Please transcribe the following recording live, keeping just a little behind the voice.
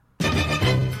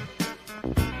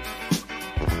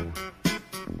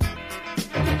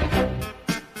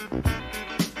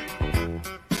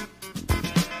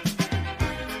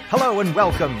Hello and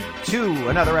welcome to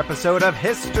another episode of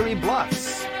History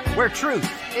Bluffs, where truth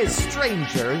is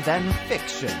stranger than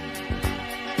fiction.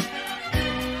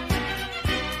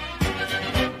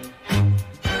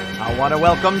 I want to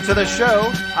welcome to the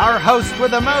show our host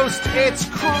with the most, it's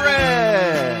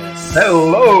Chris!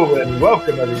 Hello and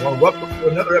welcome everyone. Welcome to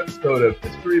another episode of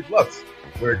History Bluffs,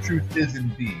 where truth is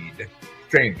indeed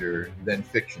stranger than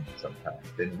fiction sometimes.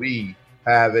 And we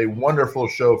have a wonderful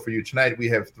show for you tonight. We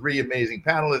have three amazing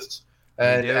panelists,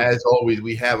 and as always,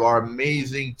 we have our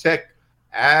amazing tech,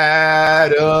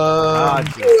 Adam.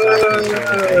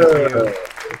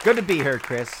 Good to be here,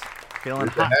 Chris. Feeling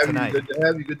hot tonight. Good to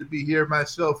have you. Good to be here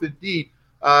myself, indeed.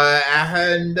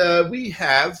 And we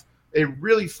have a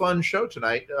really fun show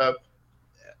tonight.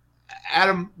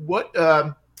 Adam,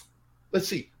 let's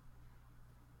see.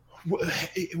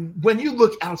 When you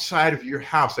look outside of your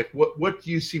house, like what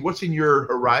do you see? What's in your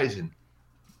horizon?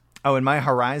 Oh, in my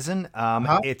horizon,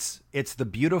 it's the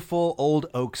beautiful old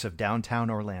oaks of downtown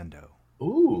Orlando.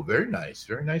 Ooh, very nice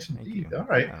indeed. All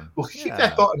right, well, keep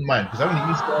that thought in mind, because I'm going to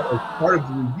use that as part of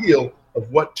the reveal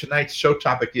of what tonight's show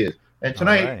topic is. And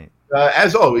tonight,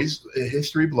 as always,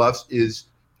 History Bluffs is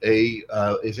a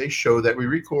show that we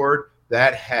record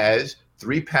that has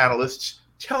three panelists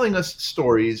telling us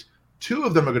stories. Two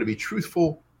of them are going to be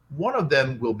truthful. One of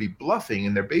them will be bluffing,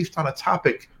 and they're based on a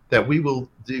topic that we will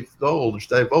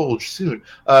divulge soon.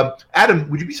 Adam,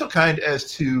 would you be so kind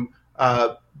as to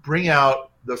bring out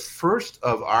the first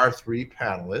of our three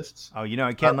panelists? Oh,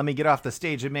 I can't. Let me get off the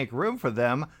stage and make room for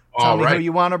them. Tell me who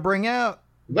you want to bring out.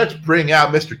 Let's bring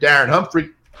out Mr. Darren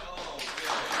Humphrey.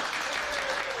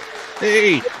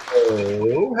 Hey.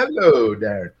 Hello,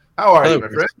 Darren. How are you, my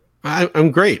friend? I'm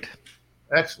great.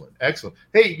 Excellent.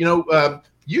 Hey,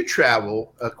 you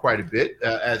travel quite a bit,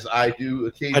 as I do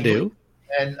occasionally. I do.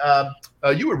 And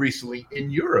you were recently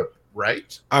in Europe,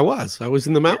 right? I was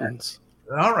in the mountains.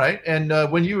 Yeah. All right. And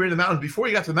when you were in the mountains, before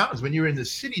you got to the mountains, when you were in the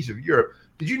cities of Europe,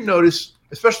 did you notice,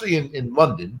 especially in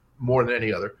London more than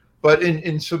any other, but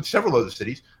in several other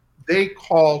cities, they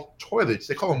call toilets,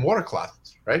 they call them water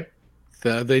closets, right?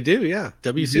 They do, yeah.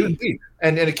 WC. They do indeed.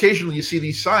 And occasionally you see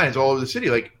these signs all over the city,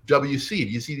 like WC. Do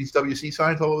you see these WC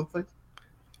signs all over the place?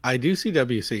 I do see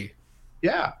WC.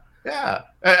 Yeah.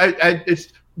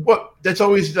 That's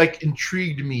always like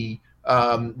intrigued me.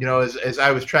 As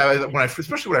I was traveling,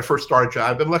 especially when I first started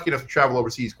traveling. I've been lucky enough to travel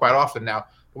overseas quite often now.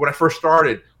 But when I first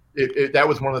started, that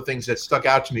was one of the things that stuck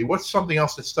out to me. What's something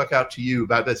else that stuck out to you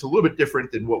about that's a little bit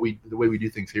different than the way we do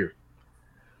things here?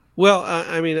 Well,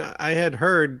 I had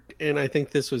heard, and I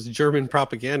think this was German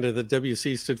propaganda, that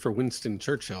WC stood for Winston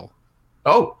Churchill.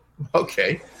 Oh,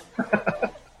 okay.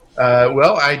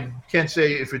 Well, I can't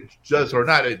say if it does or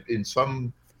not. In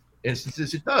some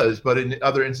instances it does, but in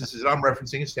other instances I'm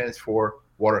referencing, it stands for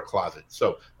water closet.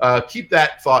 So keep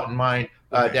that thought in mind,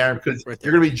 Darren, because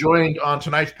you're going to be joined on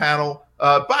tonight's panel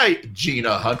by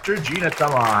Gina Hunter. Gina,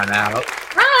 come on out.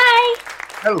 Hi.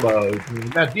 Hello, Gina.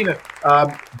 Now, Gina,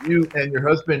 you and your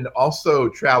husband also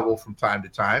travel from time to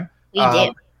time. We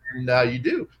do. And you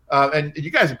do. And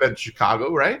you guys have been to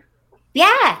Chicago, right?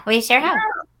 Yeah, we sure have.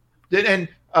 Yeah. And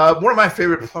one of my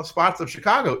favorite spots of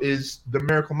Chicago is the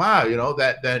Miracle Mile,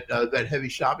 that heavy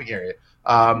shopping area,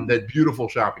 that beautiful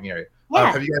shopping area.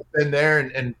 Yeah. Have you guys been there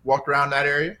and walked around that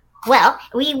area? Well,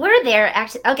 we were there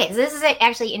actually. Okay, so this is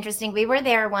actually interesting. We were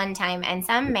there one time, and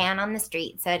some man on the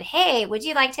street said, "Hey, would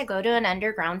you like to go to an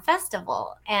underground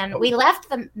festival?" And we left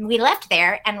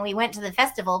there, and we went to the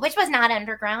festival, which was not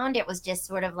underground. It was just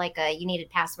sort of like you needed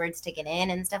passwords to get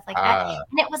in and stuff like that.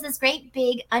 And it was this great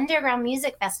big underground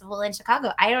music festival in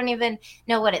Chicago. I don't even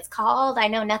know what it's called. I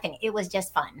know nothing. It was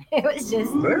just fun. It was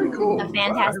just very cool. A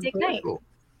fantastic night. Cool.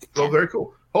 So very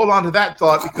cool. Hold on to that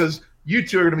thought, because you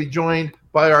two are going to be joined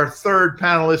by our third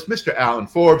panelist, Mr. Alan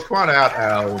Forbes. Come on out,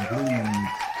 Alan, please.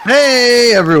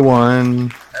 Hey,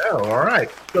 everyone. Oh, all right.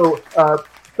 So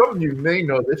some of you may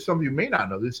know this, some of you may not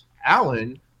know this.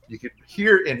 Alan, you can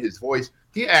hear in his voice,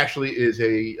 he actually is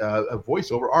a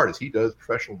voiceover artist. He does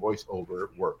professional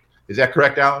voiceover work. Is that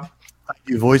correct, Alan? I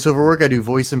do voiceover work. I do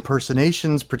voice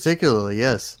impersonations, particularly,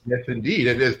 yes. Yes, indeed.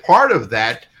 And as part of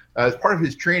that, as part of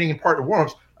his training and part of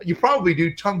warm-ups, you probably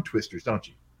do tongue twisters, don't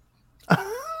you?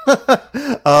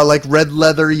 Like red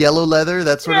leather, yellow leather,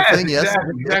 that sort of thing. Yes,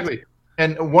 exactly.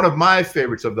 And one of my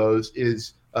favorites of those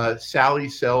is Sally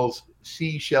sells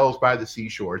seashells by the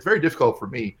seashore. It's very difficult for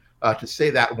me to say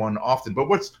that one often. But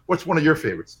what's one of your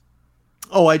favorites?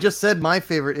 Oh, I just said my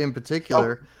favorite in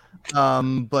particular.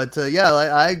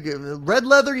 I red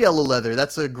leather, yellow leather.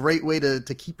 That's a great way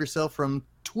to keep yourself from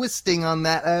twisting on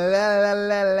that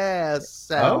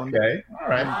sound. Okay, all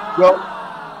right. Well,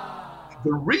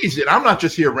 the reason I'm not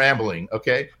just here rambling,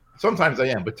 okay? Sometimes I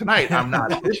am, but tonight I'm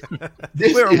not.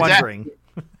 This we were is wondering.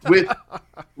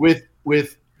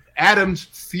 With Adam's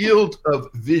field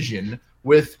of vision,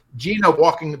 with Gina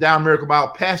walking down Miracle Mile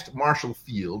past Marshall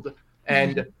Field,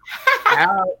 and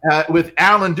with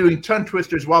Alan doing tongue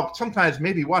twisters while sometimes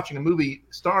maybe watching a movie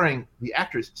starring the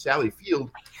actress Sally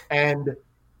Field, and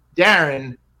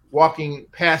Darren walking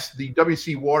past the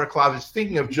WC water closets,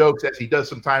 thinking of jokes as he does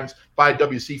sometimes by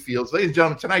WC Fields. Ladies and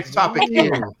gentlemen, tonight's topic is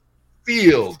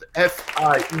Field,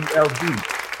 F-I-E-L-D.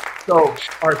 So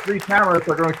our three panelists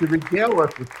are going to regale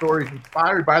us with stories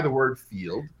inspired by the word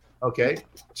field. Okay,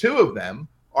 two of them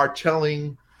are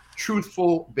telling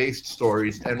truthful-based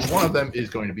stories, and one of them is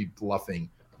going to be bluffing.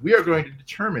 We are going to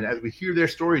determine, as we hear their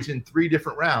stories in 3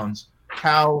 different rounds,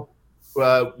 how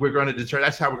we're going to determine.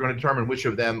 That's how we're going to determine which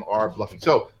of them are bluffing.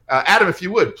 So, Adam, if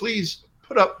you would please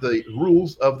put up the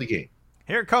rules of the game.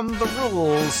 Here come the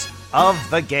rules of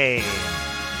the game.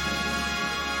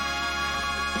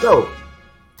 So,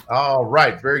 all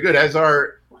right, very good. As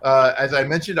I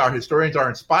mentioned, our historians are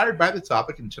inspired by the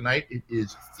topic, and tonight it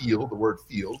is field, the word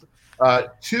field.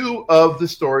 2 of the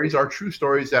stories are true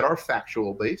stories that are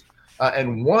factual based,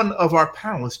 and one of our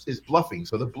panelists is bluffing.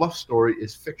 So the bluff story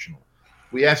is fictional.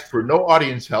 We ask for no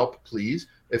audience help, please.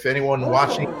 If anyone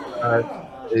watching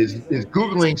is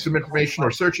Googling some information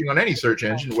or searching on any search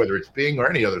engine, whether it's Bing or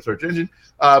any other search engine,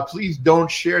 please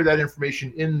don't share that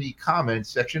information in the comments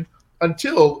section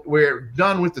until we're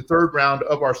done with the 3rd round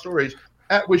of our stories,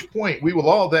 at which point we will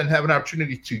all then have an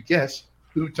opportunity to guess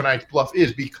who tonight's bluff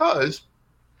is, because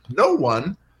no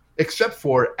one, except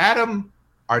for Adam,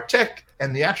 our tech,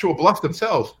 and the actual bluff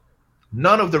themselves,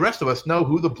 none of the rest of us know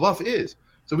who the bluff is.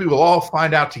 So we will all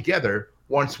find out together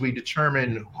once we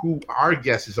determine who our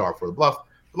guesses are for the bluff.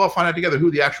 We'll all find out together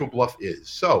who the actual bluff is.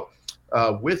 So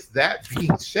with that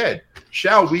being said,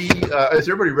 shall we, is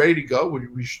everybody ready to go?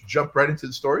 We should jump right into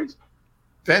the stories?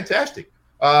 Fantastic.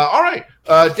 All right,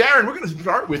 Darren, we're going to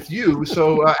start with you.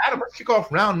 So Adam, let's kick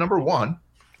off round number 1.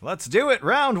 Let's do it.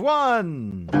 Round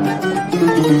 1.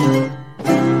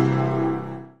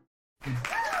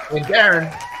 And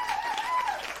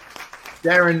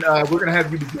Darren, we're going to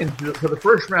have you begin. So the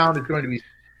first round is going to be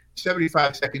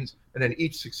 75 seconds, and then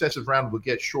each successive round will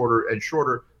get shorter and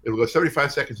shorter. It will go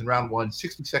 75 seconds in round 1,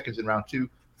 60 seconds in round 2,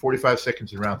 45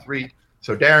 seconds in round 3.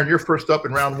 So Darren, you're first up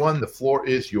in round 1. The floor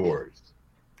is yours.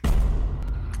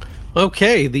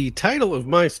 Okay, the title of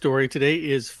my story today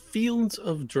is Fields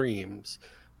of Dreams,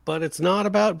 but it's not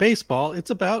about baseball. It's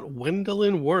about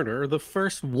Gwendolyn Werner, the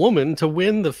first woman to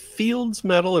win the Fields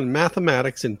Medal in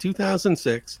Mathematics in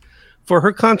 2006 for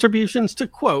her contributions to,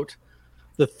 quote,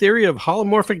 the theory of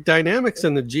holomorphic dynamics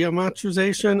and the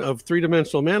geometrization of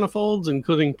 3-dimensional manifolds,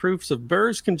 including proofs of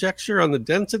Burr's conjecture on the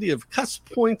density of cusp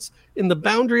points in the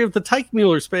boundary of the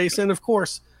Teichmuller space, and, of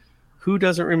course, who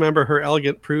doesn't remember her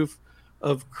elegant proof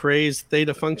of Kray's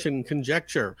theta function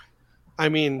conjecture? I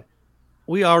mean,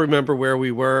 we all remember where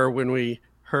we were when we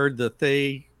heard the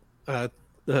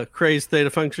Kray's theta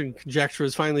function conjecture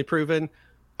was finally proven.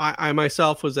 I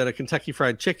myself was at a Kentucky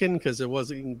Fried Chicken because it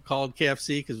wasn't called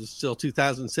KFC because it was still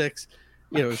 2006.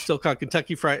 It was still called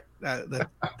Kentucky Fried.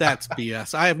 That's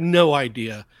BS. I have no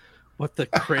idea what the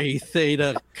Kray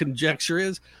theta conjecture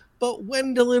is. But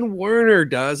Gwendolyn Werner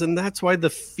does, and that's why the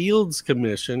Fields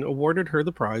Commission awarded her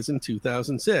the prize in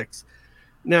 2006.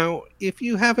 Now, if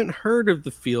you haven't heard of the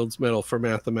Fields Medal for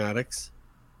Mathematics,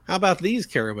 how about these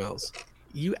caramels?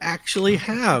 You actually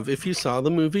have if you saw the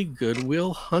movie Good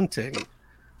Will Hunting.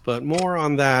 But more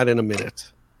on that in a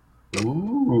minute.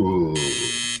 Ooh.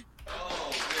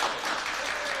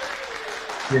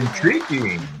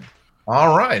 Intriguing.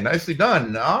 All right, nicely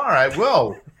done. All right,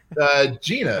 well,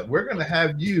 Gina, we're going to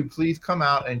have you please come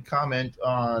out and comment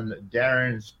on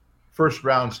Darren's first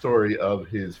round story of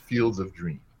his Fields of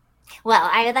Dreams. Well,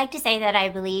 I would like to say that I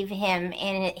believe him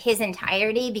in his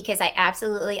entirety because I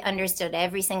absolutely understood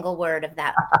every single word of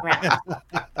that round.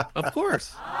 Of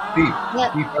course. Deep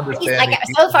understanding.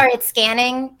 So far, it's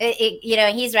scanning.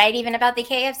 He's right even about the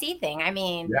KFC thing. I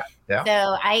mean, yeah.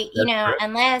 So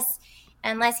That's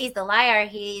unless he's the liar,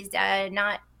 he's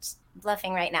not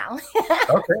bluffing right now.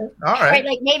 Okay, all right. Right,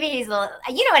 like maybe he's you know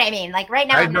what I mean. Like right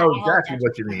now, I know exactly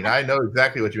what you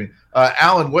mean.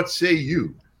 Alan, what say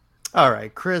you? All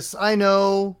right, Chris, I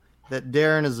know that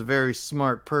Darren is a very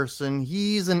smart person.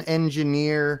 He's an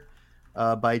engineer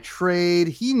by trade.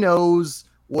 He knows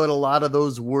what a lot of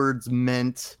those words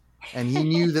meant, and he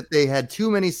knew that they had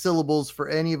too many syllables for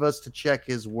any of us to check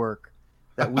his work,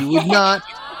 that we would not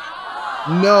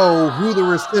know who the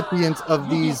recipients of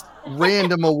these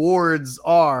random awards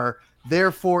are.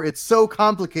 Therefore, it's so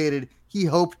complicated, he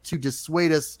hoped to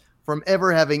dissuade us from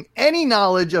ever having any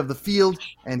knowledge of the field,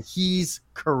 and he's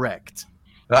correct.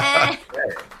 Okay.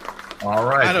 All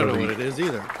right. I don't know what it is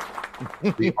either.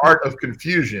 The art of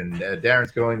confusion.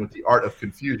 Darren's going with the art of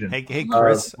confusion. Hey,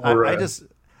 Chris.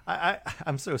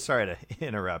 I'm so sorry to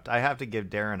interrupt. I have to give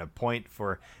Darren a point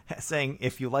for saying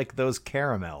if you like those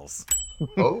caramels.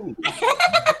 Oh,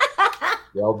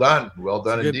 well done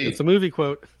indeed. It's a movie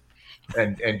quote.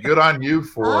 And good on you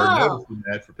for noticing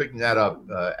that, for picking that up,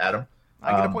 Adam.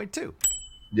 I get a point too.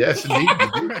 Yes, indeed.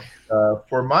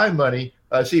 For my money,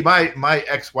 see, my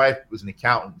ex-wife was an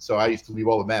accountant, so I used to leave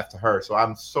all the math to her. So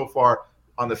I'm so far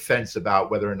on the fence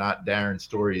about whether or not Darren's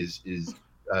story is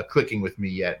clicking with me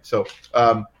yet. So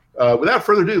without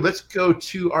further ado, let's go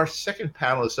to our second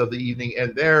panelist of the evening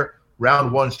and their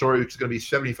round one story, which is going to be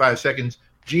 75 seconds.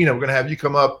 Gina, we're going to have you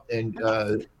come up and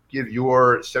give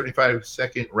your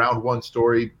 75-second round one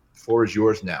story. The floor is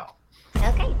yours now.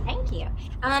 Okay, thank you.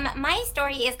 My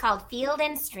story is called Field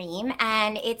and Stream,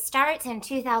 and it starts in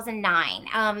 2009.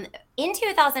 In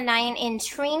 2009, in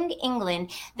Tring,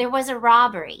 England, there was a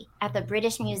robbery at the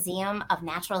British Museum of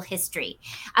Natural History.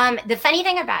 The funny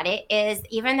thing about it is,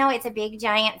 even though it's a big,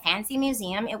 giant, fancy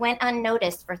museum, it went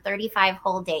unnoticed for 35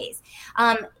 whole days.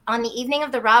 On the evening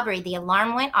of the robbery, the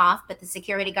alarm went off, but the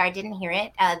security guard didn't hear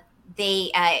it.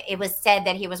 It was said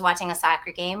that he was watching a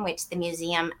soccer game, which the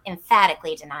museum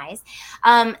emphatically denies.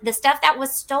 The stuff that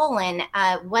was stolen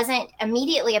wasn't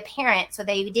immediately apparent, so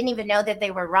they didn't even know that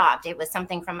they were robbed. It was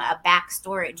something from a back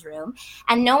storage room,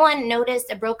 and no one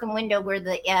noticed a broken window where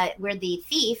the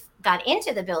thief got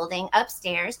into the building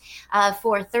upstairs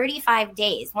for 35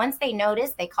 days. Once they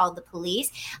noticed, they called the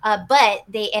police, but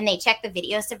they checked the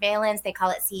video surveillance. They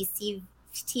call it CCTV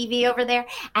over there,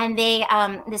 and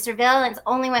the surveillance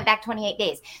only went back 28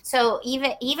 days. So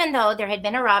even though there had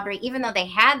been a robbery, even though they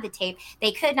had the tape,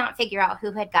 they could not figure out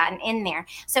who had gotten in there.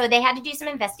 So they had to do some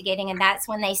investigating, and that's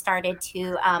when they started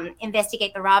to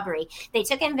investigate the robbery. They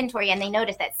took inventory, and they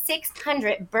noticed that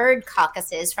 600 bird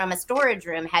carcasses from a storage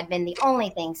room had been the only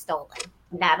thing stolen.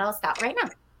 That'll stop right now.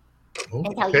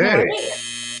 And tell you more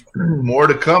later. More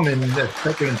to come in the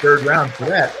second and third round for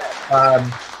that.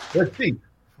 Let's see.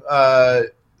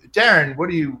 Darren, what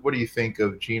do you think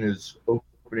of Gina's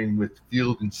opening with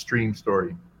Field and Stream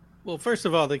story? Well, first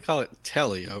of all, they call it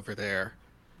telly over there,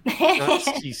 not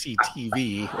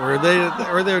CCTV, or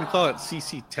they would call it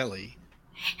CC telly.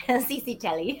 CC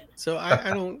telly. So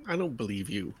I don't believe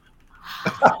you.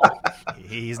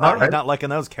 He's not liking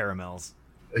those caramels.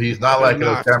 He's not liking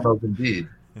those caramels, indeed.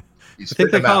 I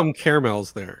think they call them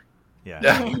caramels there. Yeah.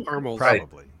 Caramels.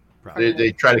 Probably.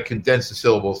 They try to condense the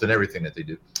syllables and everything that they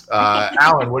do.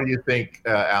 Alan, what do you think?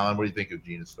 Alan, what do you think of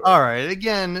Gina's story? All right.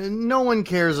 Again, no one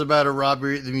cares about a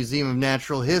robbery at the Museum of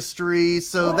Natural History,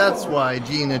 so that's why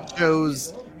Gina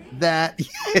chose that.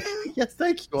 Yes,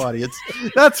 thank you, audience.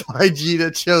 That's why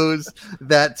Gina chose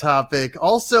that topic.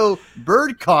 Also,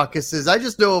 bird caucuses. I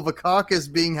just know of a caucus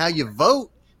being how you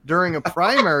vote during a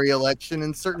primary election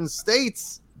in certain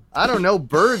states. I don't know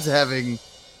birds having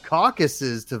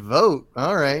caucuses to vote.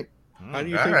 All right. How do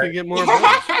you think you get more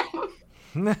votes?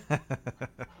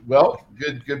 Well,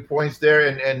 good points there.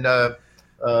 And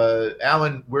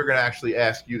Alan, we're going to actually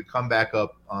ask you to come back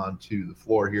up onto the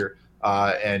floor here,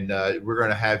 and we're going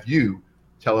to have you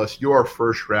tell us your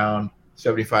first round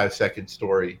 75-second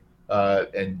story,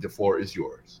 and the floor is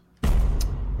yours.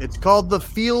 It's called The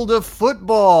Field of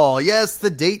Football. Yes,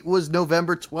 the date was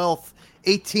November 12th,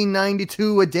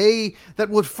 1892, a day that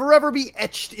would forever be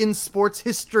etched in sports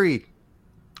history.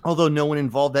 Although no one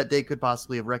involved that day could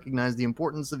possibly have recognized the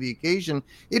importance of the occasion,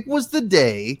 it was the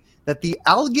day that the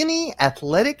Allegheny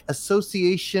Athletic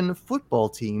Association football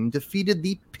team defeated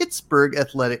the Pittsburgh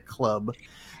Athletic Club.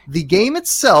 The game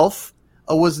itself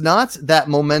was not that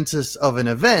momentous of an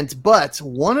event, but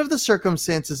one of the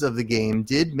circumstances of the game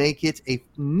did make it a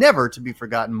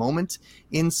never-to-be-forgotten moment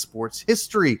in sports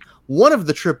history. One of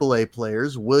the AAA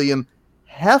players, William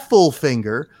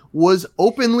Heffelfinger, was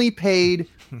openly paid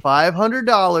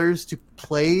 $500 to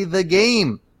play the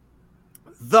game.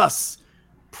 Thus,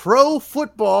 pro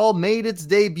football made its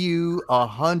debut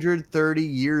 130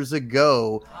 years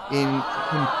ago in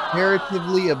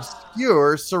comparatively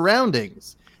obscure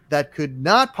surroundings that could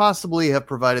not possibly have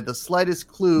provided the slightest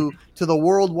clue to the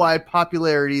worldwide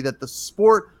popularity that the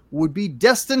sport would be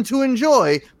destined to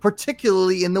enjoy,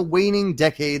 particularly in the waning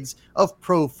decades of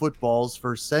pro football's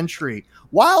first century.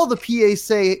 While the PAC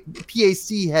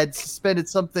had suspected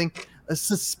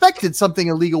something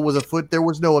illegal was afoot, there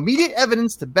was no immediate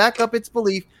evidence to back up its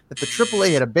belief that the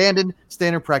AAA had abandoned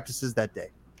standard practices that day.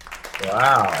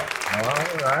 Wow.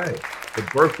 All right. The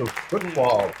birth of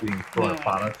football being thrown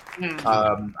upon us.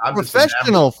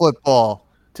 Professional football.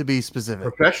 to be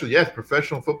specific.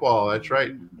 Professional football. That's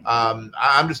right.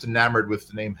 I'm just enamored with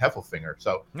the name Heffelfinger.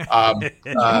 So,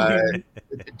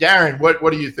 Darren,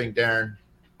 what do you think, Darren?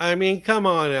 I mean, come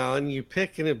on, Alan. You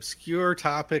pick an obscure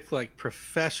topic like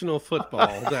professional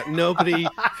football that nobody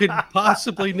could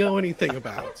possibly know anything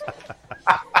about.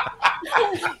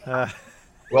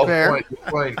 Well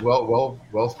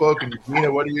spoken.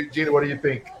 Gina, what do you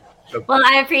think? Well,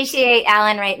 I appreciate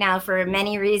Alan right now for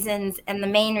many reasons. And the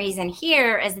main reason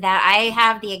here is that I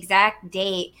have the exact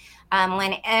date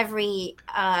when every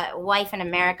wife in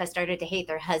America started to hate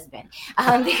their husband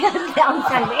because on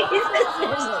Sundays.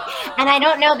 And I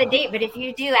don't know the date, but if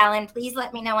you do, Alan, please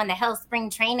let me know when the hell spring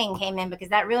training came in because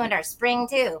that ruined our spring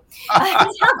too.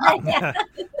 I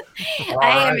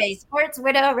am a sports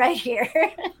widow right here.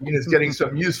 Gina's getting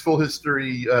some useful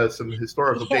history, some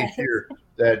historical dates here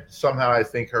that somehow I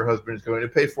think her husband is going to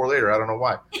pay for later. I don't know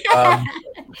why.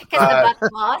 Because the Bucks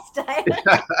lost.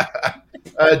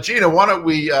 Gina, why don't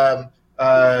we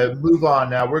move on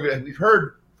now? We've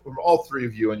heard from all three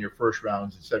of you in your first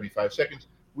rounds in 75 seconds.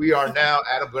 We are now,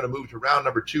 Adam, going to move to round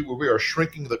number 2, where we are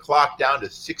shrinking the clock down to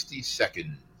 60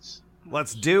 seconds.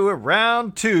 Let's do a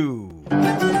round 2.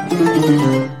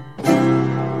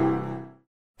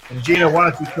 And Gina, why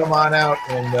don't you come on out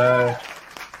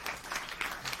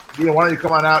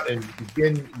and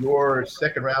begin your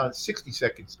second round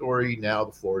 60-second story. Now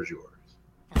the floor is yours.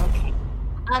 Okay.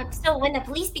 So when the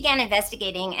police began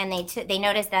investigating and they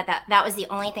noticed that was the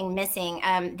only thing missing,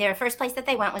 their first place that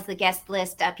they went was the guest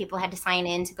list. People had to sign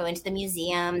in to go into the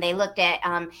museum. They looked at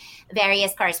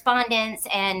various correspondence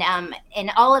and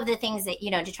all of the things that,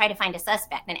 to try to find a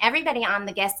suspect. And everybody on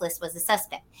the guest list was a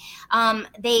suspect.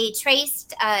 They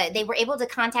were able to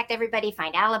contact everybody,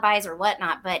 find alibis or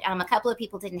whatnot, but a couple of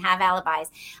people didn't have alibis.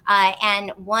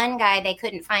 And one guy they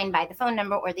couldn't find by the phone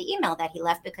number or the email that he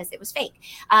left because it was fake.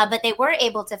 But they were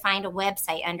able to find a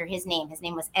website under his name. His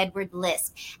name was Edward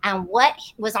List. And what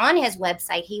was on his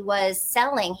website, he was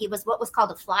what was called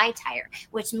a fly tire,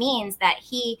 which means that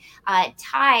he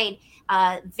tied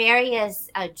various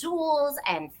jewels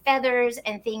and feathers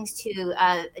and things to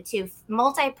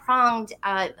multi-pronged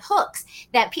hooks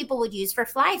that people would use for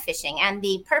fly fishing. And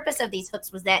the purpose of these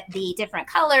hooks was that the different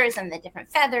colors and the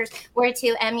different feathers were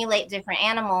to emulate different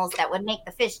animals that would make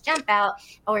the fish jump out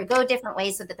or go different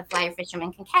ways so that the fly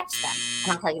fishermen can catch them.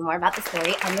 And I'll tell you more about the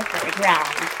story on the third round.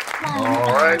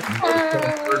 All right.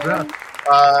 Third round.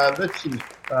 Let's see.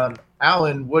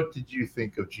 Alan, what did you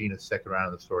think of Gina's second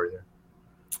round of the story there?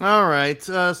 All right.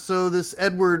 So this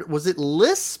Edward, was it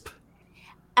Lisp?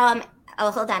 Hold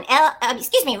on.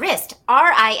 Excuse me, Rist.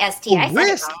 R-I-S-T. I said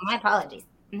it wrong. My apologies.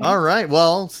 Mm-hmm. All right.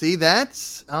 Well, see,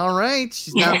 that's all right.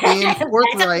 She's not being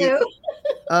forthright.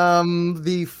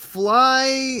 The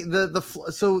fly,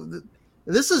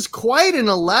 this is quite an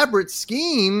elaborate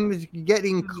scheme,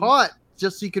 getting caught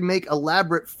just so you can make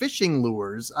elaborate fishing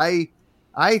lures. I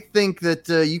think that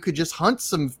you could just hunt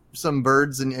some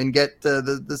birds and get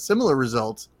the similar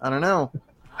results. I don't know.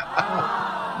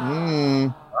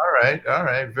 All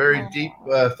right. Very deep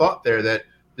thought there that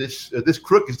this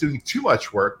crook is doing too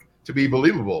much work to be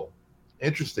believable.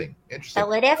 Interesting. So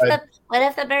what if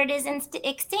the bird is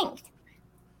extinct?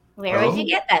 Where would you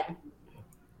get them?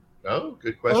 Oh,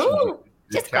 good question. Ooh,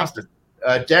 just question.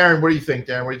 Darren, what do you think?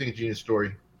 Darren, what do you think of Gina's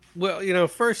story? Well,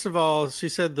 first of all, she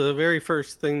said the very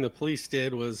first thing the police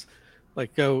did was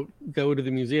like go to the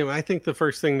museum. I think the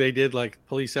first thing they did, like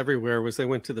police everywhere, was they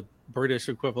went to the British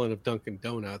equivalent of Dunkin'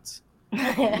 Donuts.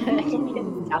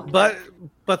 But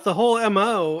the whole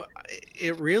MO,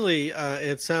 it really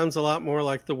it sounds a lot more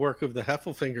like the work of the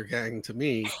Heffelfinger gang to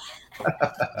me.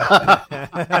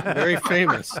 Very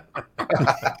famous.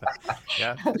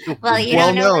 Yeah. Well, you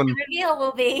don't know what the reveal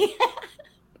will be.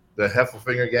 The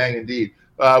Heffelfinger gang, indeed.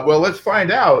 Well, let's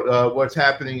find out what's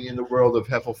happening in the world of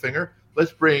Heffelfinger.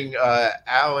 Let's bring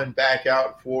Alan back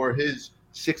out for his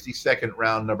 60-second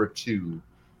round number 2.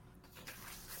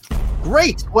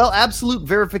 Great. Well, absolute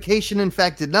verification, in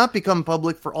fact, did not become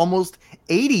public for almost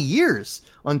 80 years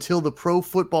until the Pro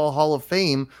Football Hall of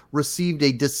Fame received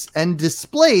and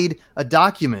displayed a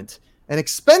document, an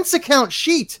expense account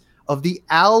sheet of the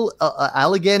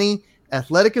Allegheny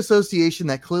Athletic Association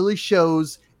that clearly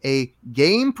shows a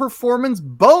game performance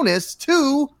bonus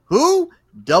to who?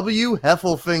 W.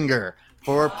 Heffelfinger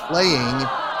for playing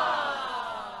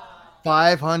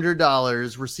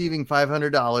 $500, receiving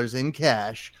 $500 in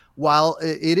cash. While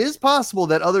it is possible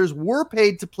that others were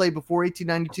paid to play before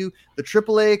 1892, the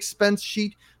AAA expense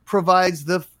sheet provides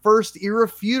the first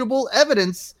irrefutable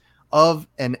evidence of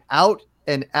an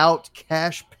out-and-out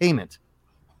cash payment.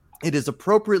 It is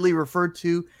appropriately referred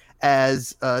to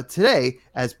as today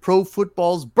as pro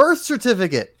football's birth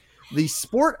certificate. The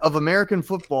sport of American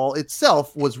football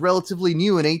itself was relatively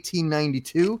new in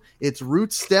 1892. Its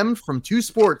roots stemmed from two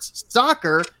sports,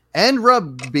 soccer and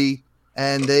rugby,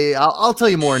 and I'll tell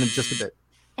you more in just a bit.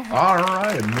 All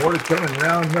right, more to come in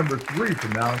round number 3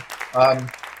 from now.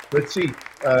 Let's see,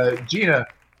 Gina,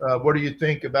 what do you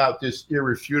think about this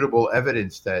irrefutable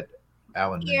evidence that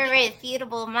Alan mentioned?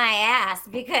 Irrefutable my ass,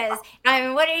 because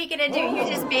what are you gonna do? You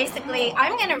just basically,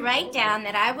 I'm gonna write down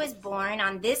that I was born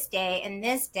on this day and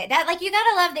this day. That, like, you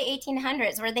gotta love the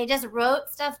 1800s where they just wrote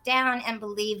stuff down and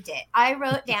believed it. I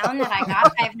wrote down that I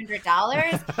got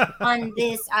 $500 on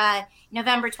this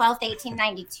November 12th,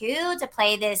 1892 to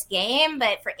play this game,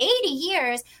 but for 80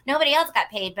 years nobody else got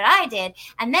paid, but I did.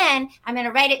 And then I'm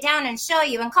gonna write it down and show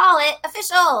you and call it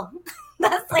official.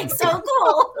 That's like so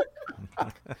cool.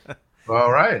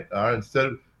 All right. Instead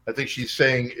of, I think she's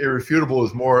saying irrefutable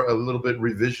is more a little bit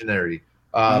revisionary.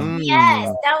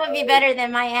 Yes, that would be better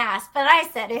than my ass, but I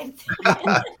said it.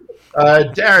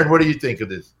 Darren, what do you think of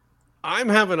this? I'm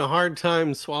having a hard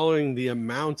time swallowing the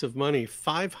amount of money.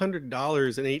 $500 in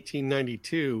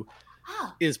 1892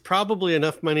 is probably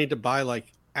enough money to buy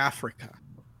like Africa.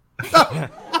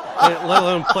 Let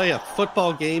alone play a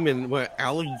football game in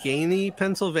Allegheny,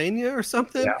 Pennsylvania or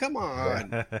something. Yeah. Come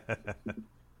on.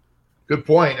 Good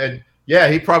point. And yeah,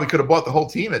 he probably could have bought the whole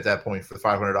team at that point for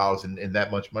 $500 and that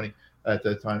much money at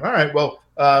that time. All right. Well,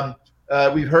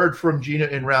 we've heard from Gina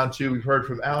in round 2. We've heard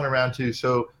from Alan in round 2.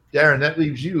 So Darren, that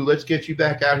leaves you. Let's get you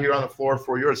back out here on the floor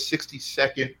for your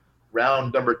 60-second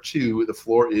round number 2. The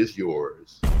floor is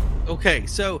yours. Okay.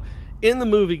 So in the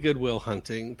movie Good Will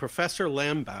Hunting, Professor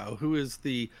Lambeau, who is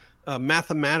the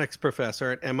mathematics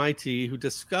professor at MIT, who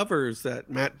discovers that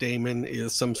Matt Damon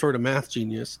is some sort of math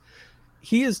genius,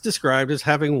 he is described as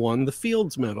having won the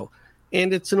Fields Medal.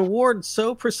 And it's an award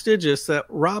so prestigious that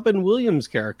Robin Williams'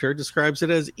 character describes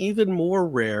it as even more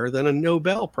rare than a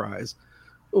Nobel Prize,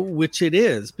 which it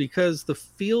is, because the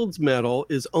Fields Medal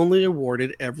is only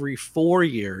awarded every 4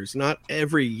 years, not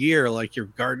every year like your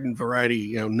garden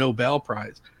variety, Nobel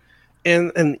Prize.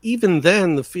 And even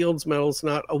then, the Fields Medal is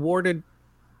not awarded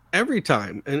every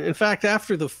time. And in fact,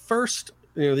 after the first,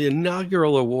 the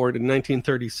inaugural award in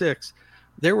 1936,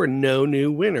 there were no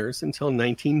new winners until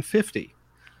 1950.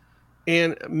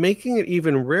 And making it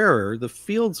even rarer, the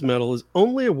Fields Medal is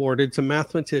only awarded to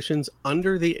mathematicians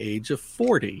under the age of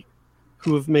 40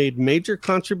 who have made major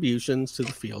contributions to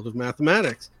the field of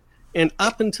mathematics. And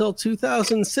up until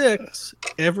 2006,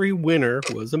 every winner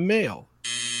was a male.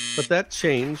 But that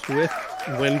changed with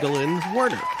Gwendolyn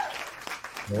Warner.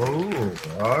 Oh,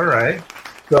 all right.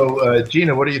 So,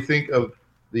 Gina, what do you think of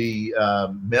the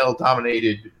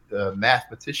male-dominated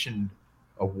mathematician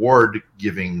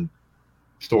award-giving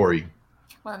story?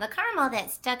 Well, the caramel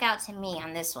that stuck out to me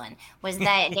on this one was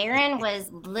that Darren was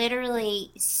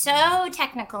literally so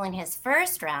technical in his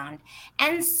first round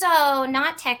and so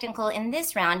not technical in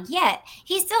this round, yet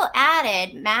he still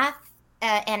added math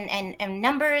and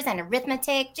numbers and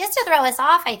arithmetic just to throw us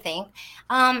off, I think.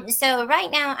 So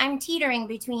right now I'm teetering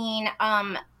between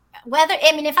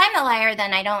if I'm the liar,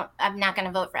 then I'm not going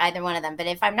to vote for either one of them. But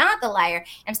if I'm not the liar,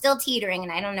 I'm still teetering,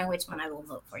 and I don't know which one I will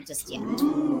vote for just yet.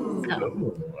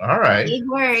 So, all right. Big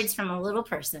words from a little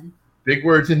person. Big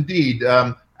words indeed.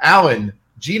 Alan,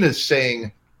 Gina's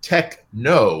saying tech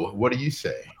no. What do you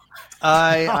say?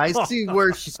 I see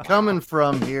where she's coming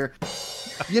from here.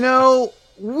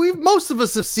 Most of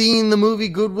us have seen the movie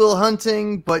Good Will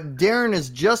Hunting, but Darren is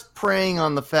just preying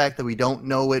on the fact that we don't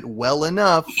know it well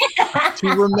enough to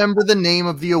remember the name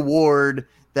of the award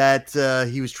that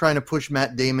he was trying to push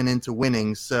Matt Damon into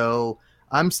winning. So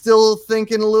I'm still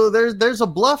thinking a little. There's a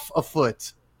bluff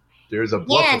afoot. There's a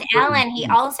bluff. Yeah, and Alan, he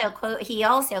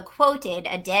also quoted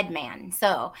a dead man.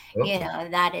 So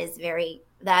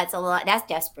that's a lot. That's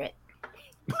desperate.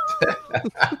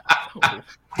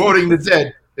 Quoting the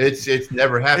dead. It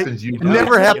never happens. It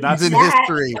never happens in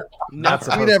history. We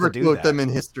never quote them in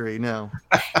history. No.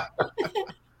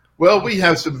 Well, we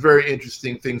have some very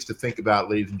interesting things to think about,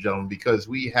 ladies and gentlemen, because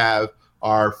we have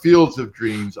our fields of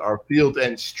dreams, our field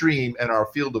and stream, and our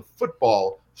field of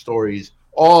football stories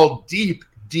all deep,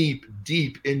 deep,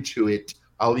 deep into it.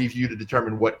 I'll leave you to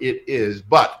determine what it is.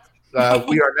 But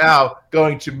we are now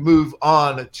going to move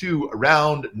on to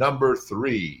round number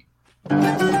 3.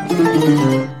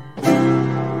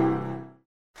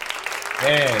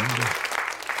 And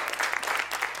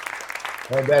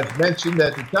as mentioned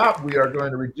at the top, we are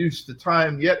going to reduce the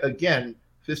time yet again,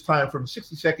 this time from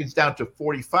 60 seconds down to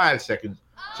 45 seconds.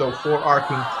 So for our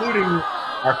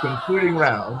concluding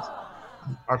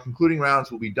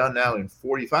rounds will be done now in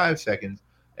 45 seconds.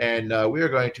 and we are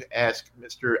going to ask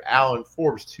Mr. Alan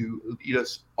Forbes to lead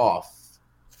us off.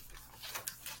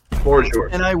 The floor is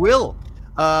yours. And I will.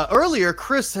 Earlier,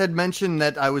 Chris had mentioned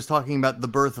that I was talking about the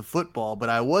birth of football, but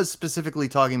I was specifically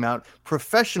talking about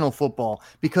professional football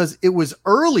because it was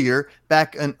earlier,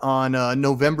 back on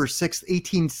November 6th,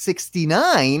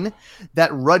 1869,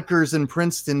 that Rutgers and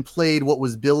Princeton played what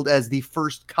was billed as the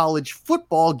first college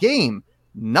football game.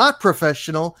 Not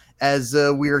professional, as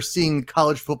we are seeing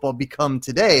college football become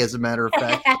today, as a matter of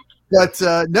fact. But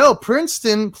no,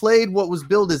 Princeton played what was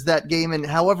billed as that game. And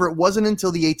however, it wasn't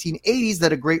until the 1880s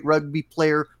that a great rugby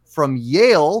player from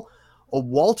Yale,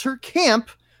 Walter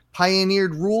Camp,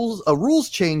 pioneered a rules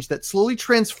change that slowly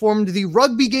transformed the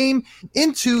rugby game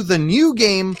into the new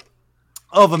game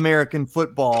of American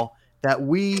football that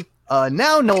we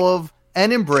now know of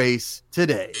and embrace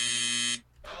today.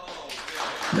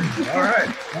 All right.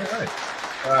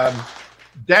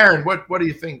 Darren, what do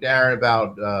you think, Darren,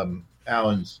 about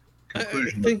Alan's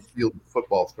conclusion of the field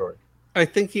football story? I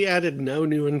think he added no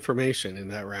new information in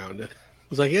that round. It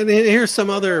was like, and here's some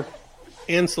other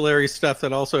ancillary stuff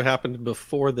that also happened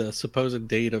before the supposed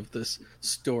date of this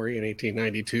story in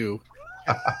 1892.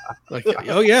 Like,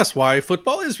 oh yes, why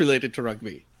football is related to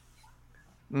rugby.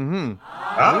 Mm-hmm.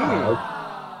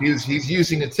 He's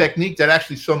using a technique that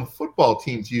actually some football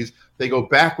teams use. They go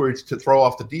backwards to throw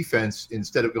off the defense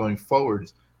instead of going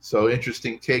forwards. So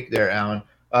interesting take there, Alan.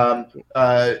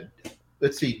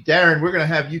 Let's see, Darren, we're going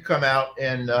to have you come out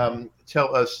and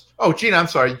tell us. Oh, Gina, I'm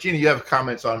sorry. Gina, you have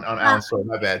comments on Alan's story.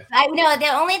 My bad. No, the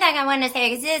only thing I wanted to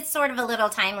say is it's sort of a little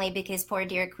timely because poor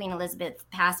dear Queen Elizabeth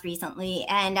passed recently.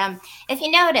 And if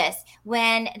you notice,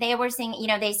 when they were singing,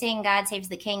 they sing God Saves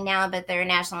the King now, but their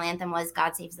national anthem was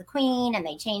God Saves the Queen, and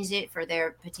they changed it for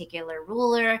their particular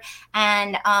ruler.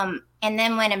 And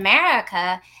then when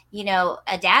America,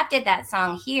 adapted that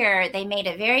song here, they made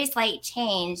a very slight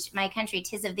change, My Country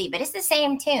 'Tis of Thee, but it's the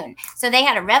same tune. So they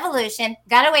had a revolution,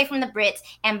 got away from the Brits,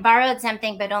 and borrowed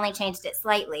something, but only changed it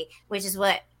slightly, which is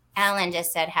what Alan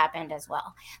just said happened as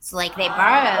well. So like they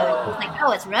borrowed, it's like,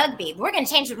 oh, it's rugby. We're going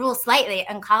to change the rules slightly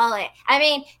and call it. I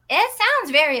mean, it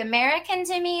sounds very American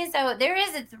to me. So there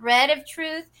is a thread of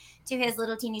truth to his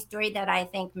little teeny story that I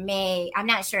think I'm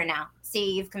not sure now.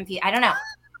 See, you've confused. I don't know.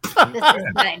 This is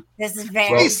good. This is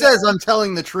very. He says I'm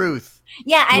telling the truth.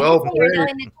 Yeah, I think you're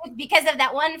telling the truth because of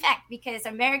that one fact. Because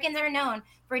Americans are known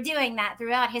for doing that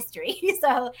throughout history.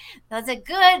 So that's a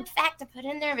good fact to put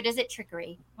in there. But is it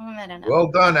trickery? I don't know. Well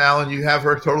done, Alan. You have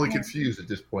her totally confused at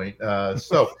this point. All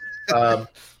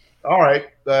right,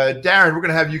 Darren, we're going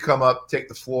to have you come up, take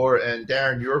the floor, and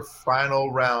Darren, your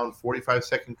final round,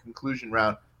 45-second conclusion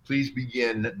round. Please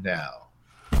begin now.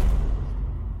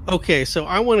 Okay, so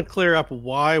I want to clear up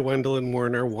why Wendell and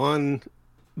Werner won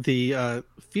the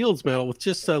Fields Medal with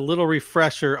just a little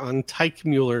refresher on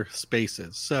Teichmuller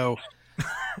spaces. So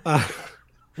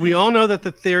we all know that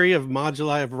the theory of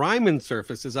moduli of Riemann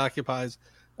surfaces occupies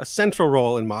a central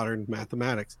role in modern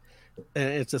mathematics. And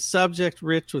it's a subject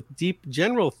rich with deep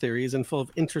general theories and full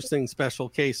of interesting special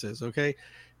cases, okay?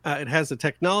 It has a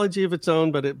technology of its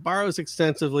own, but it borrows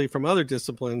extensively from other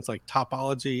disciplines like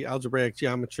topology, algebraic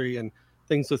geometry, and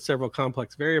things with several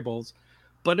complex variables,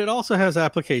 but it also has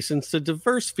applications to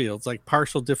diverse fields like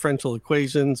partial differential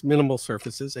equations, minimal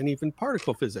surfaces, and even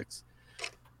particle physics.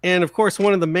 And of course,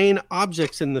 one of the main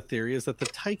objects in the theory is that the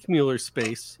Teichmuller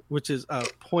space, which is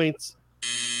points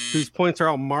whose points are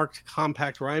all marked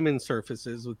compact Riemann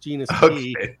surfaces with genus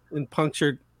P and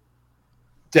punctured.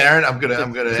 Darren, I'm gonna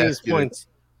ask you.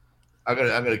 I'm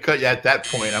gonna cut you at that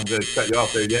point. I'm gonna cut you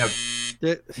off there.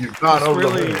 You've gone over the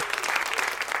limit.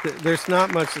 There's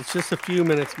not much. It's just a few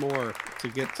minutes more to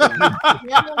get to.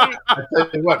 I tell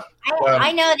you what.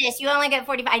 I know this. You only get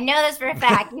 45. I know this for a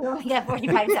fact. You only get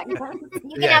 45 seconds.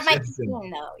 You can have my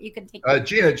 15, though. You can take.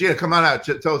 Gina, come on out.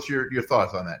 Tell us your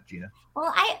thoughts on that, Gina.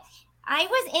 Well, I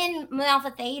was in Mu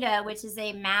Alpha Theta, which is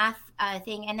a math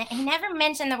thing, and he never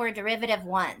mentioned the word derivative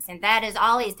once, and that is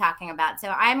all he's talking about. So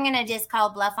I'm gonna just call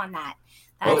bluff on that.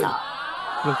 That's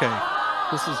all. Okay.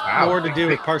 This is more to do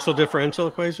with partial differential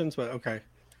equations, but okay.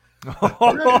 That's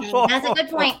a good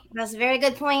point. That's a very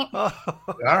good point. All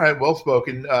right, well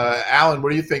spoken. Alan,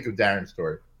 what do you think of Darren's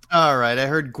story? All right, I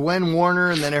heard Gwen Warner,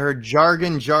 and then I heard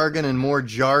jargon, and more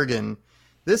jargon.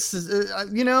 This is,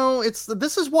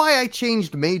 this is why I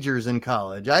changed majors in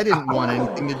college. I didn't want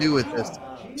anything to do with this.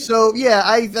 So yeah,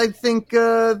 I think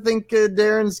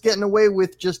Darren's getting away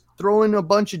with just throwing a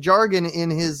bunch of jargon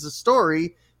in his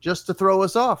story just to throw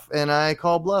us off, and I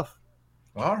call bluff.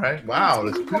 All right. Wow.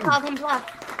 People call him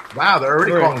bluff. Wow, they're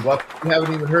already calling bluff. We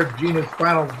haven't even heard Gina's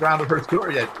final round of her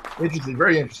story yet. Interesting.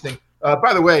 Very interesting.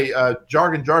 By the way,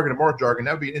 jargon, and more jargon.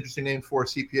 That would be an interesting name for a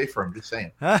CPA firm. Just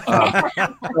saying.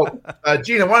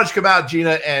 Gina, why don't you come out,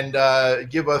 Gina, and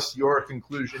give us your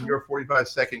conclusion, your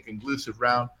 45-second conclusive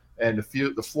round, and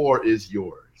the floor is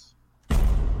yours.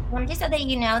 Well, just so that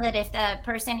you know that if the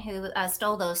person who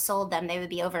stole those sold them, they would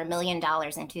be over $1 million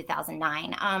in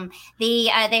 2009.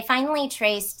 They finally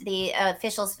traced the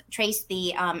officials traced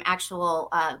the actual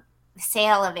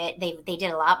sale of it. They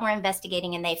did a lot more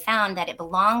investigating, and they found that it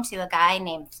belonged to a guy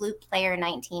named Flute Player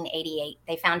 1988.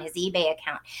 They found his eBay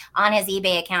account. On his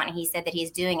eBay account, and he said that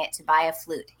he's doing it to buy a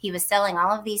flute. He was selling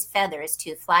all of these feathers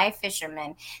to fly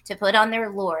fishermen to put on their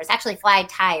lures, actually fly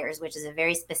tires, which is a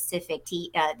very specific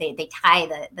they tie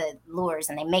the lures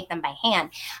and they make them by hand.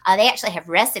 They actually have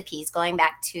recipes going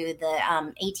back to the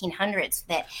 1800s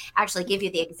that actually give you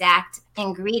the exact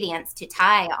ingredients to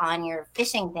tie on your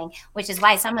fishing thing, which is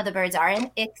why some of the birds are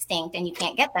extinct and you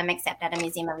can't get them except at a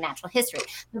museum of natural history.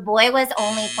 The boy was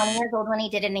only 20 years old when he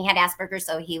did it, and he had Asperger's,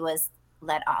 so he was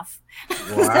let off.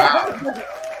 Wow.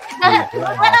 I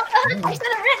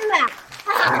should have written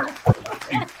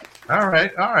that. All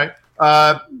right.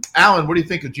 Alan, what do you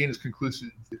think of Gina's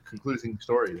concluding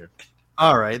story here?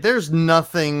 All right, there's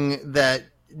nothing that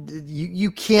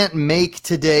you can't make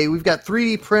today. We've got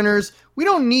 3D printers. We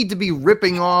don't need to be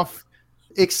ripping off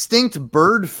extinct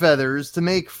bird feathers to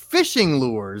make fishing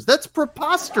lures. That's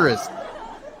preposterous.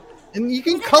 And you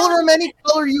can color them any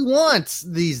color you want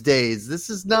these days. This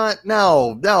is not,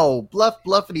 no,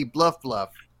 bluffity bluff.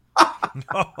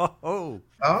 Oh.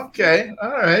 Okay,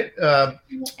 all right.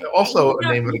 Also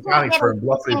a name of an accounting firm,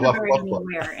 bluffity bluff.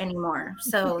 Anymore,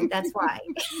 so that's why.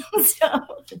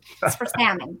 So it's for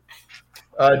salmon.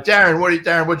 Darren, what do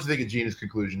you think of Gina's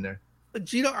conclusion there?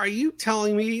 Gina, are you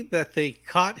telling me that they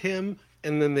caught him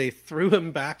and then they threw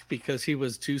him back because he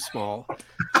was too small?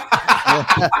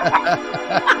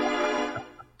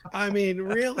 I mean,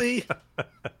 really?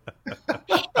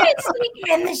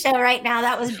 You're in the show right now.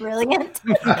 That was brilliant.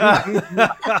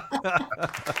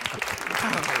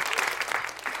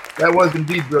 That was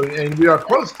indeed brilliant, and we are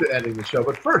close to ending the show.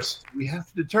 But first, we have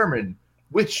to determine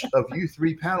which of you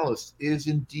three panelists is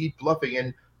indeed bluffing.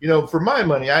 And for my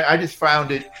money, I just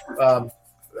found it.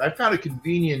 I found it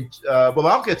convenient. Well,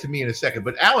 I'll get to me in a second.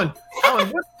 But Alan,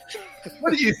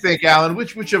 what do you think, Alan?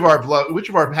 Which of our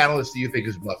panelists do you think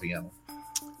is bluffing, Alan?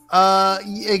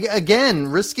 Again,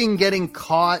 risking getting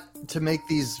caught to make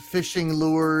these fishing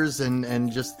lures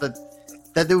and just that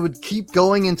they would keep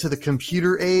going into the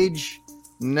computer age.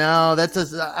 No, that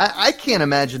does. I can't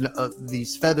imagine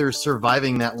these feathers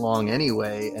surviving that long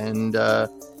anyway. And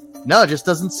no, it just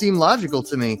doesn't seem logical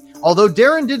to me. Although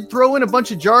Darren did throw in a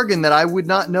bunch of jargon that I would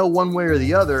not know one way or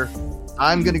the other,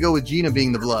 I'm going to go with Gina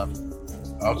being the bluff.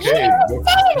 Okay. You didn't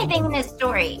say anything in this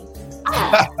story.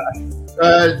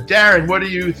 Darren,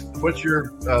 what's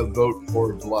your vote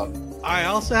for bluff? I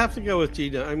also have to go with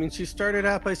Gina. I mean, she started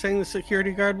out by saying the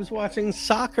security guard was watching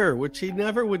soccer, which he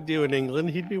never would do in England.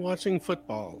 He'd be watching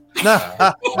football.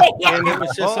 And it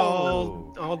was just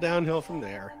all downhill from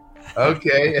there.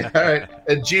 Okay, all right.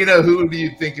 And Gina, who do you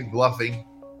think is bluffing?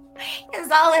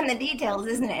 It's all in the details,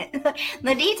 isn't it?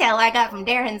 The detail I got from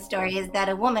Darren's story is that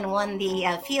a woman won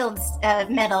the Fields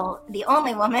medal, the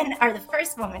only woman, or the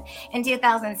first woman, in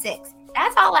 2006.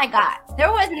 That's all I got.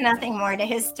 There was nothing more to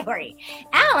his story.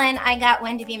 Alan, I got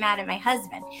when to be mad at my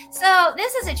husband. So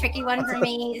this is a tricky one for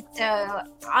me. So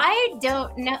I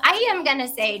don't know. I am going to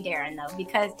say Darren, though,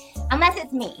 because unless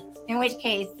it's me, in which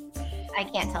case I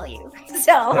can't tell you.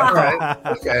 So all right.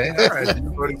 Okay. All right.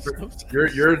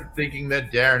 You're thinking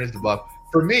that Darren is the bluff.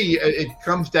 For me, it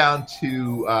comes down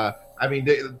to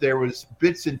there was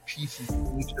bits and pieces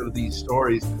in each of these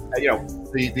stories.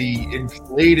 The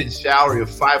inflated salary of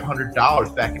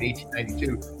 $500 back in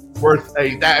 1892 worth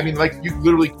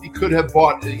you could have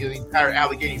bought the entire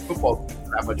Allegheny football team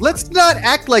for that much. Let's not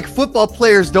act like football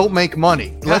players don't make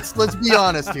money. Let's be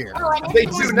honest here. They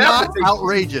do now.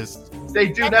 Outrageous. They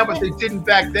do now, but they didn't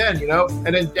back then,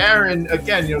 And then Darren,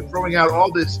 again, throwing out all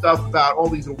this stuff about all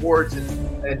these awards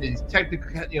and these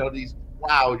technical, these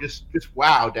wow, just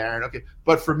wow, Darren. Okay,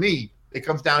 but for me, it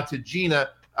comes down to Gina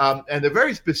and the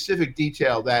very specific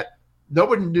detail that no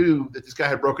one knew that this guy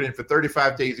had broken in for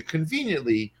 35 days. And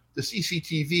conveniently, the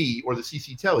CCTV or the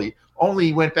CC Telly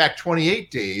only went back 28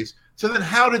 days. So then,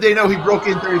 how did they know he broke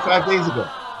in 35 days ago?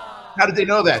 How did they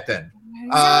know that then?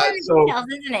 So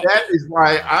that is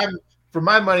why for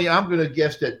my money, I'm going to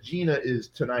guess that Gina is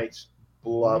tonight's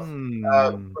bluff.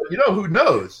 But who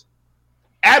knows?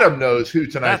 Adam knows who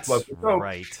tonight's bluff is. So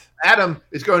right. Adam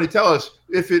is going to tell us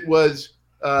if it was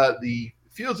the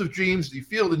Fields of Dreams, the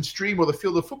Field and Stream, or the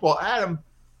Field of Football. Adam,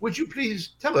 would you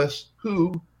please tell us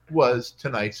who was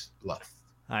tonight's bluff?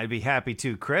 I'd be happy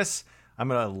to, Chris. I'm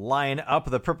going to line up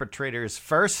the perpetrators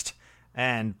first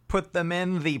and put them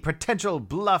in the potential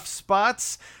bluff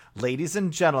spots. Ladies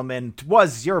and gentlemen,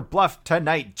 was your bluff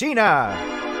tonight Gina?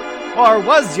 Or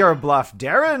was your bluff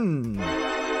Darren?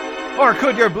 Or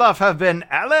could your bluff have been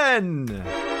Alan?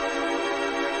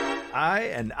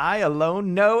 I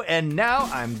alone know, and now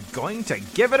I'm going to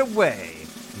give it away.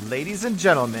 Ladies and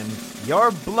gentlemen,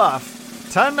 your bluff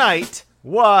tonight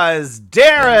was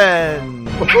Darren.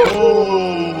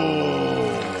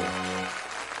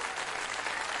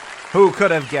 Who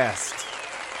could have guessed?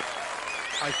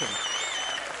 I couldn't.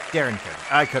 Darren could.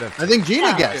 I could have. I think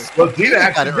Gina guessed. Well, Gina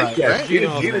actually got it did right, guess. right?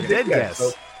 Gina did guess.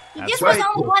 So This was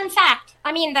only one fact.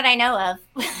 I mean, that I know of.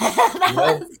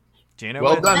 Gina,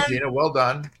 well done, Gina. Well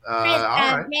done. Chris, All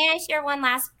right. may I share one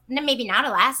last, maybe not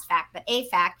a last fact, but a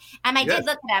fact? I Yes. did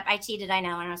look it up. I cheated, I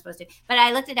know, and I was supposed to. But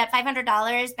I looked it up.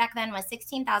 $500 back then was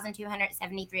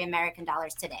 16,273 American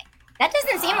dollars today. That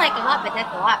doesn't seem like a lot, but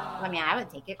that's a lot. I mean, I would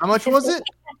take it. How much was it?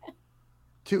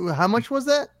 How much was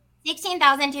that?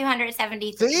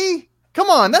 16,273. See? Come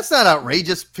on, that's not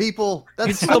outrageous, people.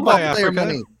 That's still buy football player Africa.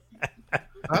 money.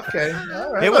 Okay.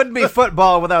 All right. it wouldn't be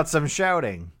football without some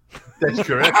shouting. That's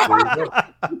correct.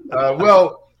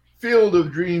 Well, Field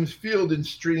of Dreams, Field and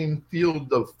Stream,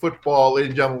 Field of Football. Ladies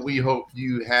and gentlemen, we hope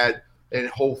you had a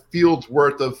whole field's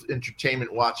worth of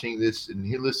entertainment watching this and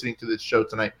listening to this show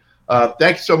tonight.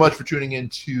 Thank you so much for tuning in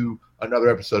to another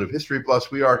episode of History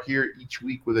Plus. We are here each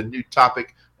week with a new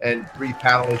topic and 3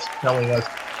 panelists telling us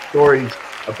stories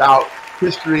about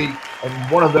history,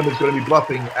 and one of them is going to be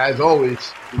bluffing. As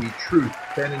always, the truth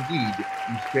can indeed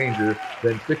be stranger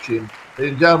than fiction.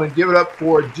 Ladies and gentlemen, give it up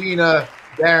for Gina,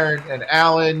 Darren, and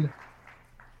Alan.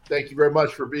 Thank you very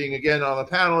much for being again on the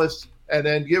panelists. And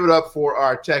then give it up for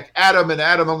our tech, Adam. And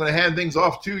Adam, I'm going to hand things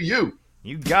off to you.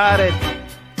 You got it.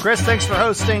 Chris, thanks for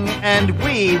hosting, and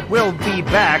we will be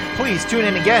back. Please tune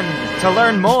in again to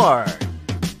learn more.